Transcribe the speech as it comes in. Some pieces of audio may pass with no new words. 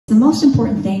most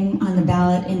important thing on the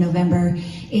ballot in November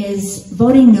is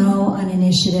voting no on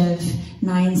Initiative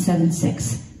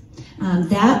 976.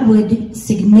 That would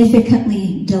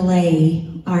significantly delay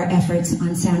our efforts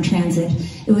on sound transit.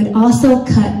 It would also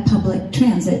cut public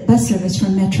transit bus service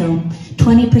from Metro.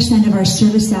 20% of our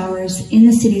service hours in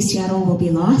the city of Seattle will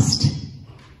be lost.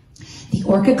 The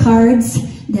ORCA cards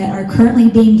that are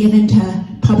currently being given to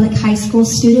public high school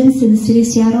students in the city of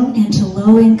Seattle and to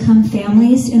low-income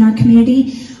families in our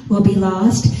community will be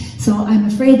lost. So I'm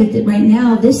afraid that right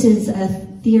now this is a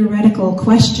theoretical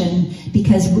question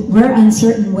because we're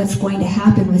uncertain what's going to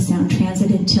happen with sound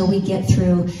transit until we get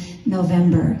through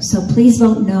November. So please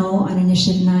vote no on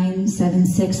Initiative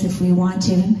 976 if we want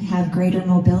to have greater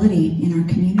mobility in our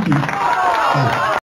community.